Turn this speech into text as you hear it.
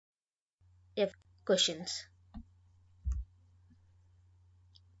F questions.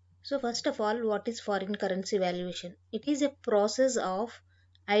 So first of all, what is foreign currency valuation? It is a process of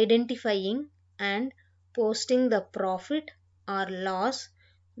identifying and posting the profit or loss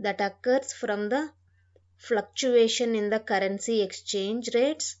that occurs from the fluctuation in the currency exchange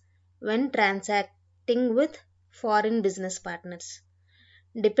rates when transacting with foreign business partners.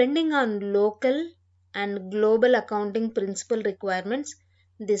 Depending on local and global accounting principle requirements,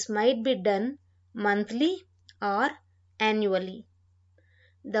 this might be done monthly or annually.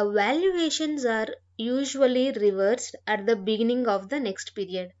 The valuations are usually reversed at the beginning of the next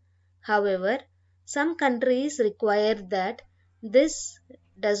period. However, some countries require that this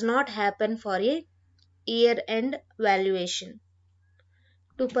does not happen for a year-end valuation.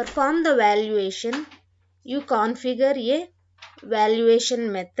 To perform the valuation, you configure a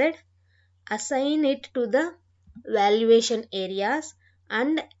valuation method, assign it to the valuation areas,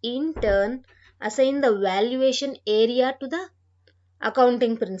 and in turn assign the valuation area to the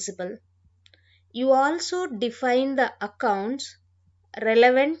accounting principle. You also define the accounts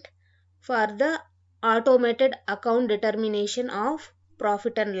relevant for the automated account determination of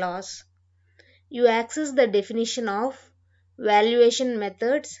profit and loss. You access the definition of valuation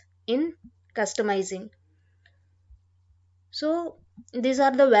methods in customizing. So these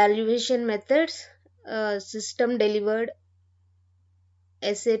are the valuation methods, system delivered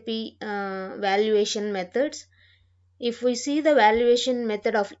SAP valuation methods. If we see the valuation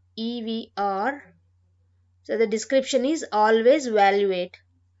method of EVR, so the description is always evaluate.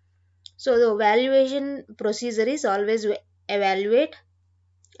 So the valuation procedure is always evaluate,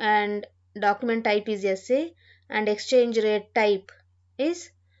 and document type is SA, and exchange rate type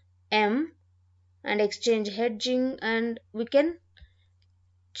is M, and exchange hedging, and we can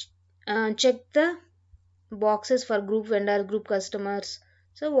check the boxes for group vendor, group customers.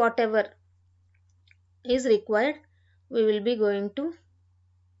 So whatever is required, we will be going to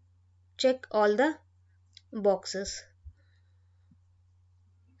check all the boxes.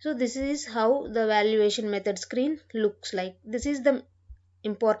 So this is how the valuation method screen looks like. This is the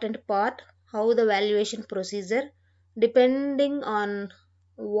important part, how the valuation procedure, depending on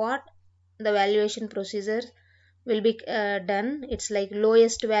what the valuation procedure will be done. It's like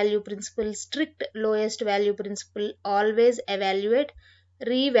lowest value principle, strict lowest value principle, always evaluate,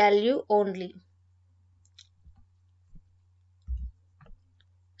 revalue only.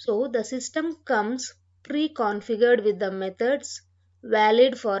 So the system comes pre-configured with the methods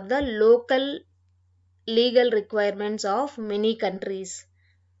valid for the local legal requirements of many countries.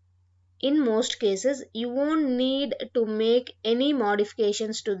 In most cases, you won't need to make any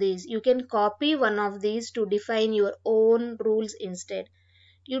modifications to these. You can copy one of these to define your own rules instead.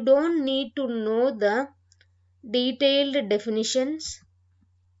 You don't need to know the detailed definitions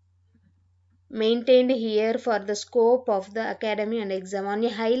maintained here for the scope of the academy and exam. On a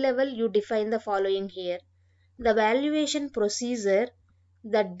high level, you define the following here. The valuation procedure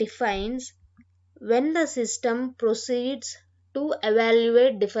that defines when the system proceeds to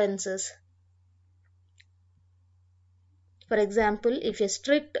evaluate differences. For example, if a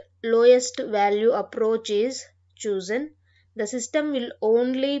strict lowest value approach is chosen, the system will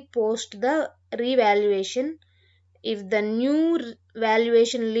only post the revaluation if the new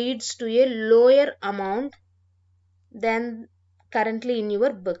valuation leads to a lower amount than currently in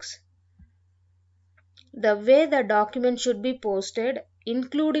your books. The way the document should be posted,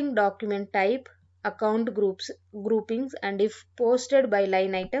 including document type, account groupings, and if posted by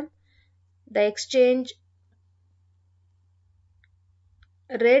line item, the exchange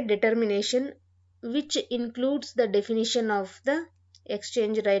rate determination, which includes the definition of the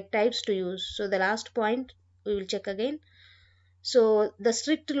exchange rate types to use. So the last point we will check again. So the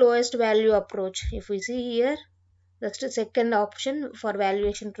strict lowest value approach, if we see here, the second option for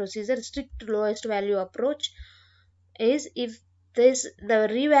valuation procedure, strict lowest value approach, is if the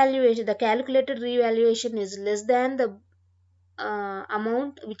revaluation, the calculated revaluation is less than the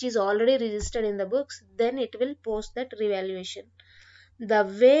amount which is already registered in the books, then it will post that revaluation. The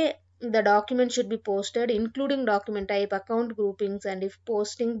way the document should be posted, including document type, account groupings, and if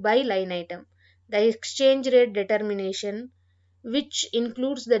posting by line item, the exchange rate determination, which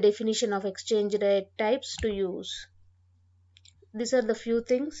includes the definition of exchange rate types to use. These are the few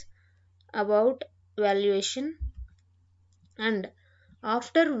things about valuation. And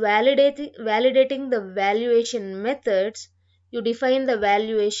after validating the valuation methods, you define the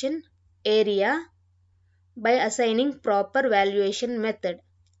valuation area by assigning proper valuation method,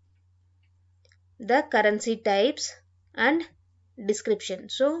 the currency types, and description.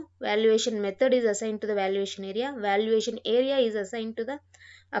 So valuation method is assigned to the valuation area. Valuation area is assigned to the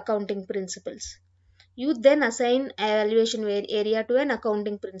accounting principles. You then assign valuation area to an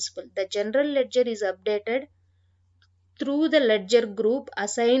accounting principle. The general ledger is updated through the ledger group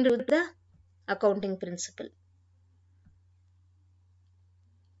assigned to the accounting principle.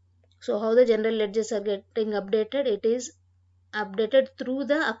 So how the general ledgers are getting updated? It is updated through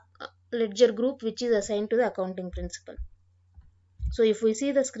the ledger group which is assigned to the accounting principle. So if we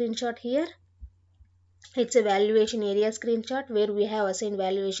see the screenshot here, it's a valuation area screenshot where we have assigned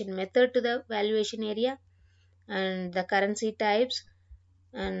valuation method to the valuation area and the currency types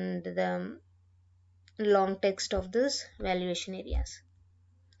and the long text of this valuation areas.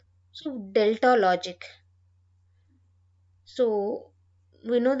 So delta logic. So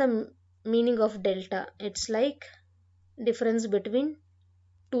we know the meaning of delta. It's like difference between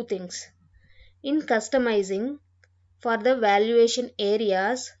two things. In customizing for the valuation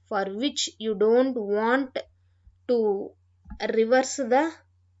areas for which you don't want to reverse the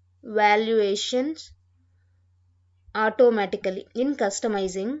valuations automatically. In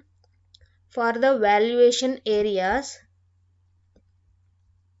customizing for the valuation areas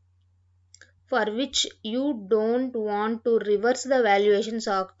for which you don't want to reverse the valuations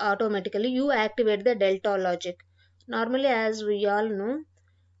automatically, you activate the delta logic. Normally, as we all know,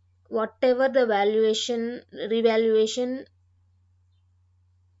 whatever the revaluation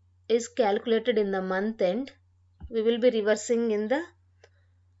is calculated in the month end, we will be reversing in the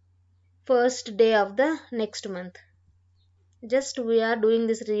first day of the next month. Just we are doing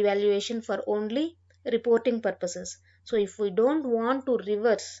this revaluation for only reporting purposes. So if we don't want to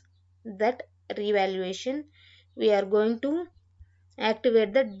reverse that revaluation, we are going to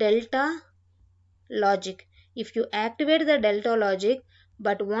activate the delta logic. If you activate the delta logic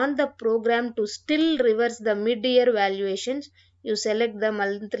but want the program to still reverse the mid-year valuations, you select the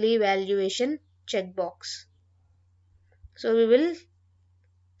monthly valuation checkbox. So we will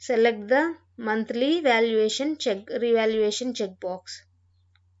select the monthly revaluation checkbox.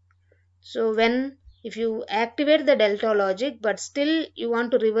 So if you activate the delta logic but still you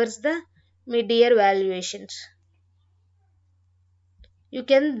want to reverse the mid-year valuations, you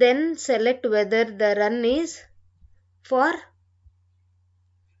can then select whether the run is for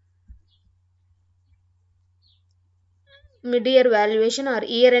mid-year valuation or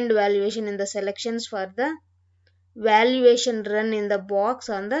year-end valuation in the selections for the valuation run in the box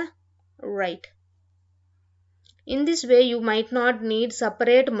on the right. In this way, you might not need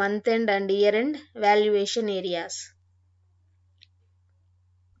separate month-end and year-end valuation areas.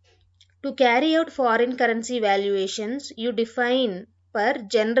 To carry out foreign currency valuations, you define per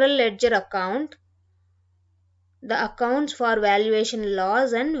general ledger account the accounts for valuation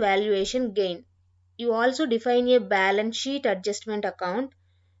loss and valuation gain. You also define a balance sheet adjustment account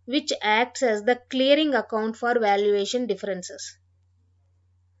which acts as the clearing account for valuation differences.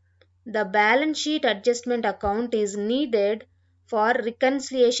 The balance sheet adjustment account is needed for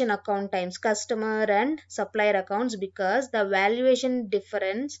reconciliation account times, customer and supplier accounts, because the valuation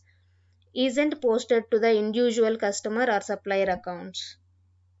difference isn't posted to the individual customer or supplier accounts.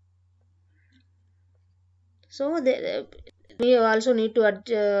 So we also need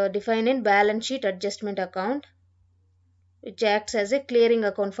to define a balance sheet adjustment account which acts as a clearing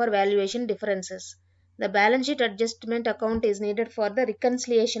account for valuation differences. The balance sheet adjustment account is needed for the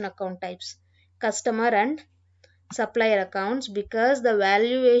reconciliation account types, customer and supplier accounts, because the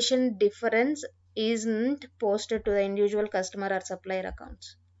valuation difference isn't posted to the individual customer or supplier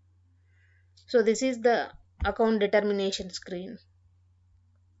accounts. So this is the account determination screen.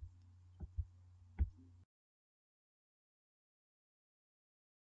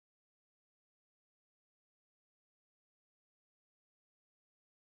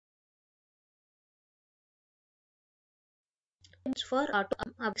 For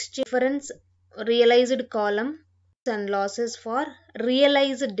difference realized column and losses for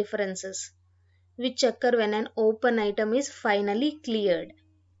realized differences which occur when an open item is finally cleared.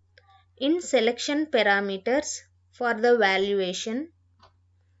 In selection parameters for the valuation,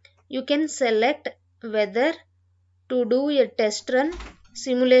 you can select whether to do a test run,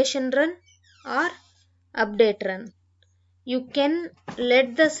 simulation run or update run. You can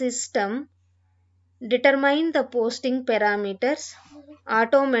let the system determine the posting parameters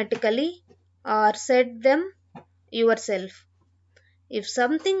automatically or set them yourself. If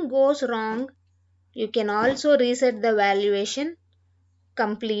something goes wrong, you can also reset the valuation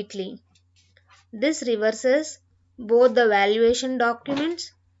completely. This reverses both the valuation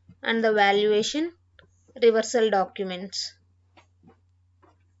documents and the valuation reversal documents.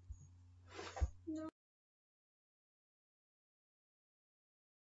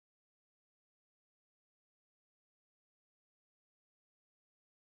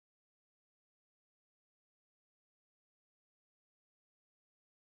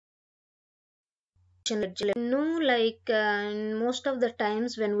 ledger. Like most of the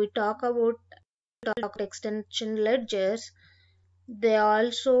times when we talk about extension ledgers, they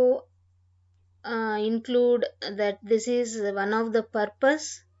also include that this is one of the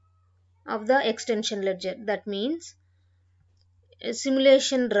purpose of the extension ledger. That means a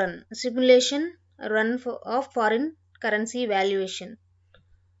simulation run of foreign currency valuation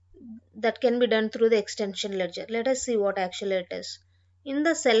that can be done through the extension ledger. Let us see what actually it is. In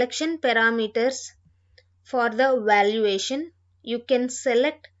the selection parameters for the valuation, you can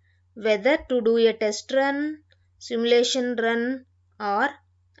select whether to do a test run, simulation run, or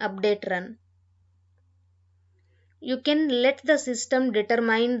update run. You can let the system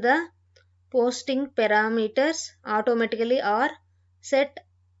determine the posting parameters automatically or set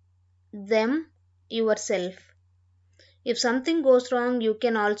them yourself. If something goes wrong, you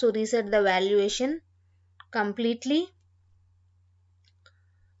can also reset the valuation completely.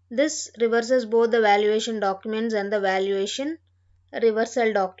 This reverses both the valuation documents and the valuation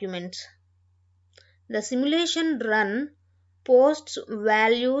reversal documents. The simulation run posts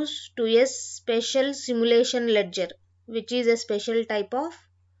values to a special simulation ledger, which is a special type of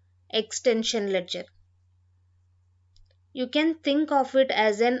extension ledger. You can think of it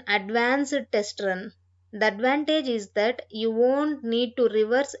as an advanced test run. The advantage is that you won't need to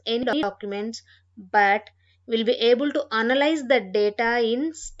reverse any documents, but will be able to analyze the data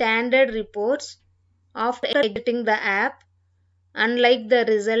in standard reports after exiting the app, unlike the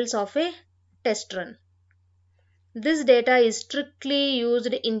results of a test run. This data is strictly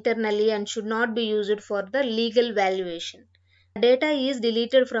used internally and should not be used for the legal valuation. The data is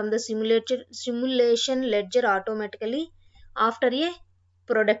deleted from the simulation ledger automatically after a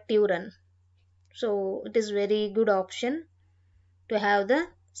productive run. So it is very good option to have the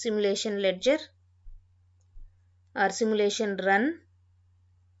simulation ledger or simulation run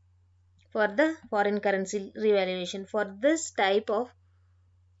for the foreign currency revaluation. For this type of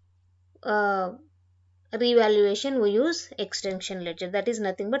revaluation, we use extension ledger, that is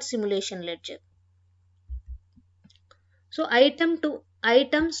nothing but simulation ledger. So items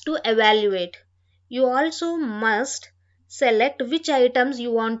to evaluate. You also must select which items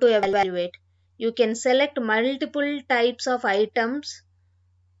you want to evaluate. You can select multiple types of items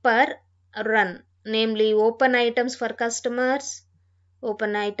per run, namely open items for customers,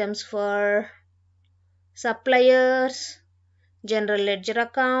 open items for suppliers, general ledger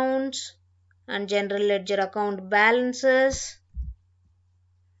accounts, and general ledger account balances.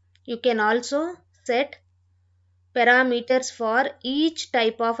 You can also set parameters for each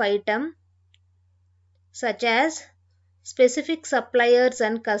type of item, such as specific suppliers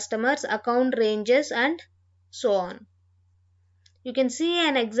and customers, account ranges, and so on. You can see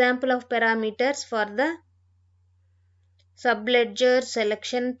an example of parameters for the subledger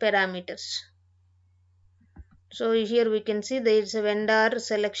selection parameters. So here we can see there is a vendor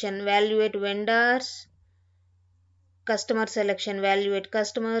selection, evaluate vendors, customer selection, evaluate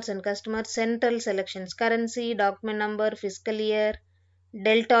customers and customer central selections, currency, document number, fiscal year,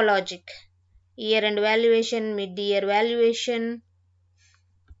 delta logic, year end valuation, mid year valuation.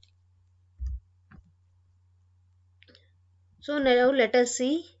 So now let us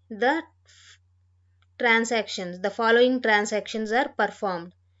see the transactions. The following transactions are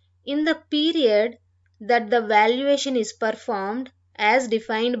performed. In the period that the valuation is performed, as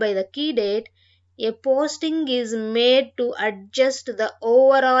defined by the key date, a posting is made to adjust the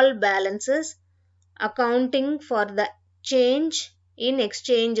overall balances, accounting for the change in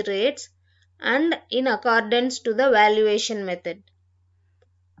exchange rates and in accordance to the valuation method.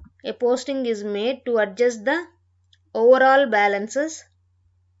 A posting is made to adjust the overall balances,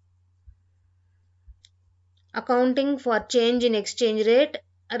 accounting for change in exchange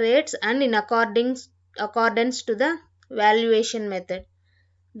rates and in accordance to the valuation method.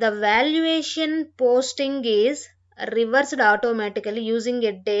 The valuation posting is reversed automatically using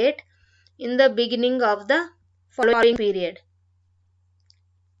a date in the beginning of the following period.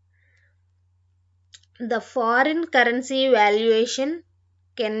 The foreign currency valuation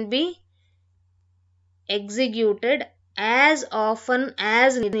can be executed as often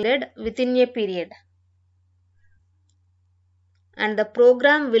as needed within a period, and the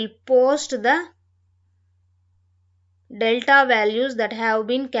program will post the delta values that have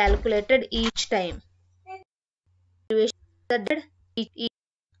been calculated each time. You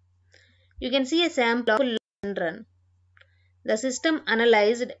can see a sample of a run. The system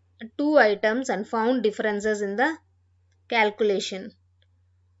analyzed two items and found differences in the calculation.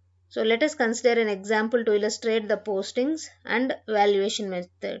 So let us consider an example to illustrate the postings and valuation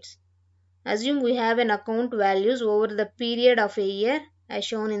methods. Assume we have an account values over the period of a year as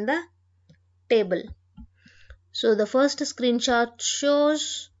shown in the table. So the first screenshot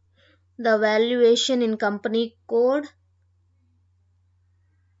shows the valuation in company code,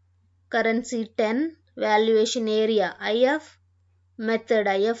 currency 10, valuation area IF, method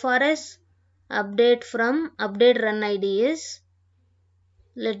IFRS, update run ID is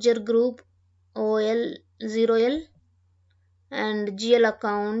ledger group OL 0L, and GL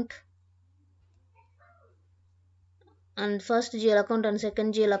account, and first GL account and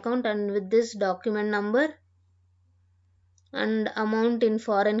second GL account, and with this document number, and amount in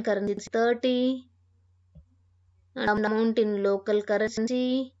foreign currency 30, and amount in local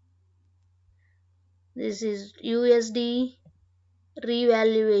currency, this is USD,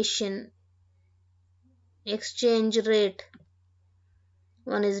 revaluation, exchange rate,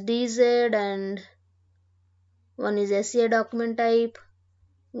 one is DZ and one is SCA document type.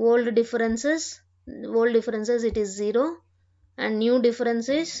 Old differences it is 0, and new difference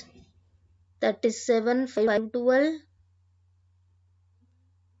is 37,512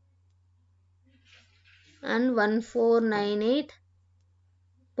 and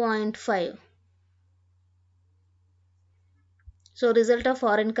 1498.5. So result of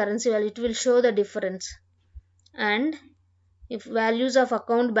foreign currency value, it will show the difference. And if values of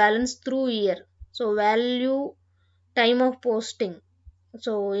account balance through year, so value time of posting,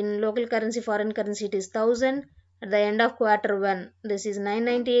 so in local currency, foreign currency, it is 1000. At the end of quarter 1, this is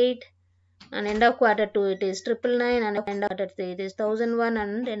 998, and end of quarter 2 it is 999, and end of quarter 3 it is 1001,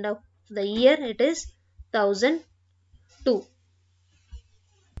 and end of the year it is 1002.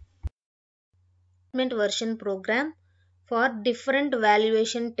 Version program for different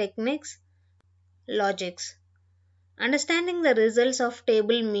valuation techniques, logics. Understanding the results of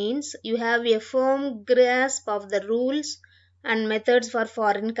table means you have a firm grasp of the rules and methods for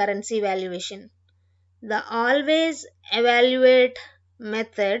foreign currency valuation. The always evaluate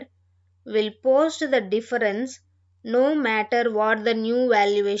method will post the difference no matter what the new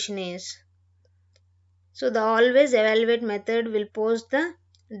valuation is. So the always evaluate method will post the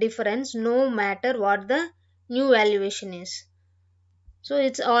difference no matter what the new valuation is. So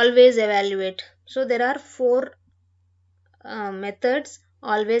it's always evaluate. So there are 4 methods: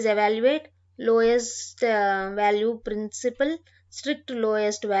 always evaluate, lowest value principle, strict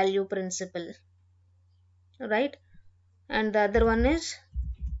lowest value principle, right? And the other one is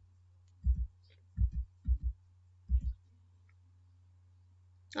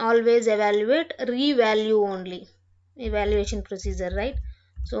always evaluate, revalue only, evaluation procedure, right?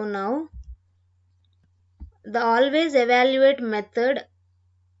 So now the always evaluate method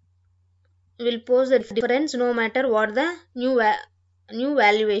will pose the difference no matter what the new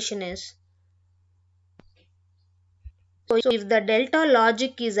valuation is. So if the delta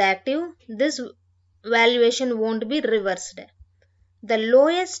logic is active, this valuation won't be reversed. The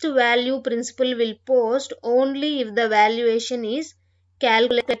lowest value principle will post only if the valuation is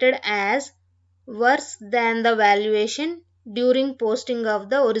calculated as worse than the valuation during posting of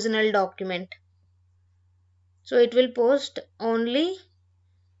the original document. So it will post only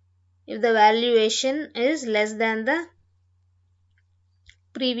if the valuation is less than the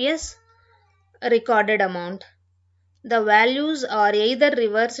previous recorded amount. The values are either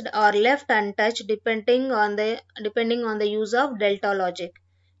reversed or left untouched depending on the use of delta logic.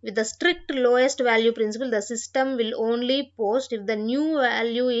 With the strict lowest value principle, the system will only post if the new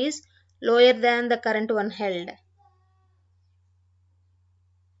value is lower than the current one held.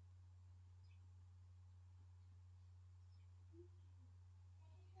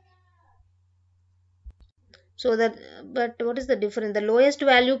 So but what is the difference? The lowest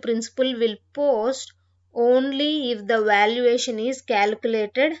value principle will post only if the valuation is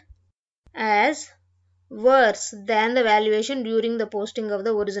calculated as worse than the valuation during the posting of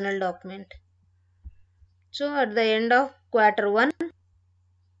the original document. So at the end of quarter 1,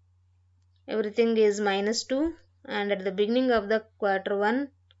 everything is -2, and at the beginning of the quarter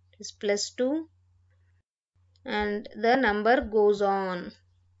 1 is +2, and the number goes on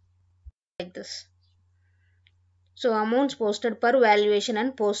like this. So amounts posted per valuation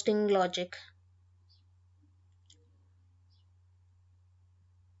and posting logic.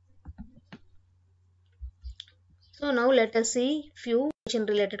 So now let us see few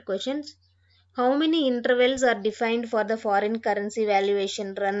related questions. How many intervals are defined for the foreign currency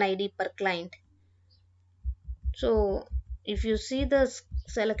valuation run ID per client? So if you see the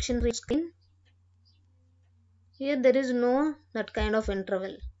selection screen, here there is no that kind of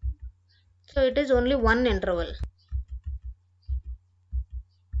interval. So it is only one interval.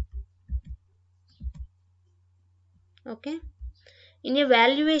 Okay. In a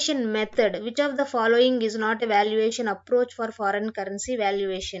valuation method, which of the following is not a valuation approach for foreign currency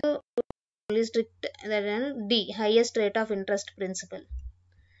valuation? So only strict D, highest rate of interest principal.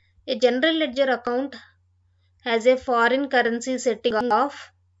 A general ledger account has a foreign currency setting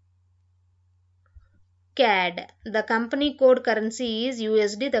of CAD. The company code currency is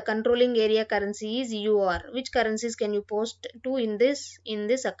USD. The controlling area currency is UR. Which currencies can you post to in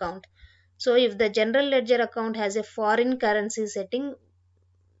this account? So if the general ledger account has a foreign currency setting,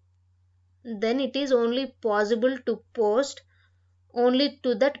 then it is only possible to post only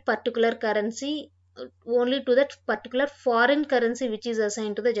to that particular currency, only to that particular foreign currency which is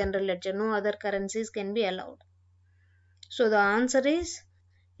assigned to the general ledger. No other currencies can be allowed. So the answer is,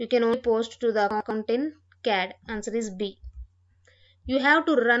 you can only post to the account in CAD. Answer is B. You have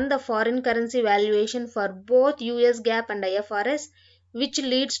to run the foreign currency valuation for both US GAAP and IFRS, which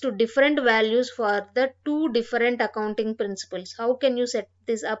leads to different values for the two different accounting principles. How can you set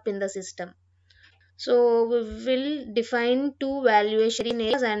this up in the system? So we will define two valuation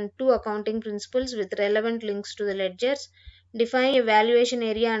areas and two accounting principles with relevant links to the ledgers. Define a valuation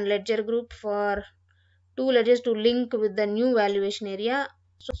area and ledger group for two ledgers to link with the new valuation area.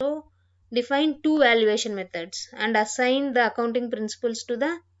 So define two valuation methods and assign the accounting principles to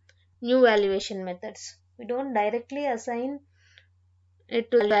the new valuation methods. We don't directly assign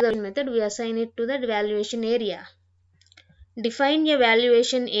it to the valuation method, we assign it to the valuation area. Define a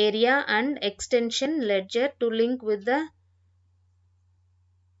valuation area and extension ledger to link with the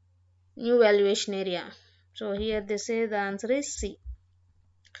new valuation area. So here they say the answer is C.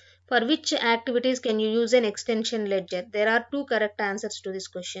 For which activities can you use an extension ledger? There are two correct answers to this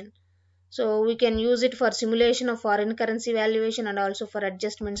question. So we can use it for simulation of foreign currency valuation and also for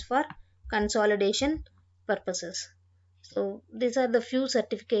adjustments for consolidation purposes. So these are the few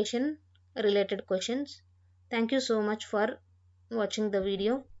certification related questions. Thank you so much for watching the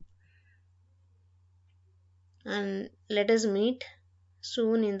video, and let us meet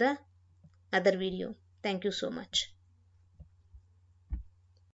soon in the other video. Thank you so much.